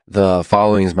The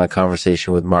following is my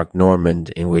conversation with Mark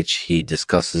Normand, in which he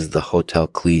discusses the Hotel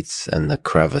Cleats and the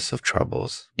Crevice of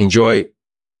Troubles. Enjoy!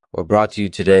 We're brought to you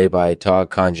today by Tog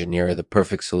Congener, the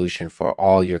perfect solution for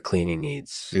all your cleaning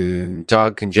needs.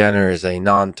 Tog Congener is a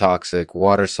non-toxic,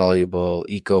 water-soluble,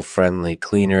 eco-friendly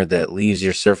cleaner that leaves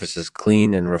your surfaces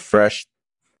clean and refreshed.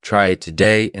 Try it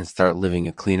today and start living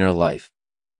a cleaner life.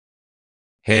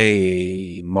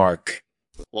 Hey, Mark.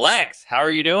 Lex, how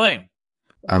are you doing?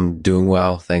 I'm doing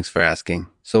well. Thanks for asking.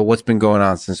 So what's been going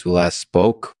on since we last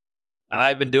spoke?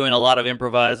 I've been doing a lot of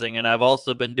improvising, and I've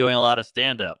also been doing a lot of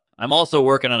stand-up. I'm also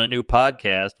working on a new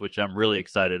podcast, which I'm really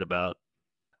excited about.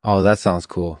 Oh, that sounds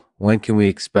cool. When can we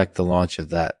expect the launch of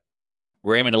that?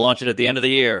 We're aiming to launch it at the end of the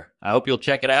year. I hope you'll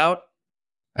check it out.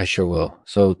 I sure will.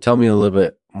 So tell me a little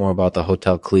bit more about the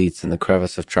Hotel Cleats and the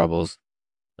Crevice of Troubles.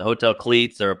 The Hotel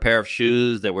Cleats are a pair of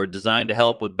shoes that were designed to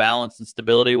help with balance and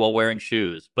stability while wearing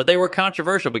shoes. But they were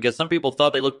controversial because some people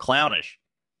thought they looked clownish.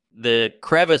 The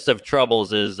Crevice of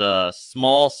Troubles is a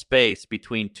small space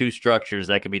between two structures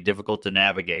that can be difficult to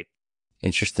navigate.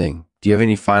 Interesting. Do you have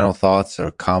any final thoughts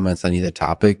or comments on either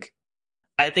topic?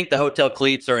 I think the Hotel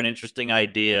Cleats are an interesting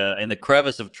idea, and the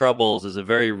Crevice of Troubles is a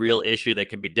very real issue that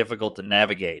can be difficult to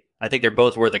navigate. I think they're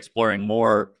both worth exploring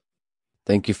more.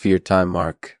 Thank you for your time,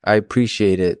 Mark. I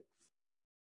appreciate it.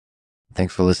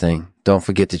 Thanks for listening. Don't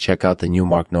forget to check out the new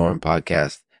Mark Normand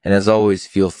podcast. And as always,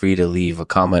 feel free to leave a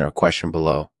comment or question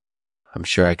below. I'm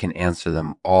sure I can answer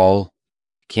them all.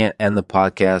 Can't end the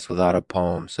podcast without a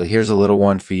poem. So here's a little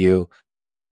one for you.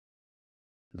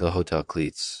 The Hotel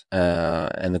Cleats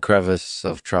and the Crevice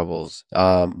of Troubles.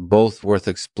 Both worth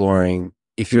exploring.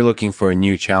 If you're looking for a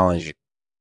new challenge,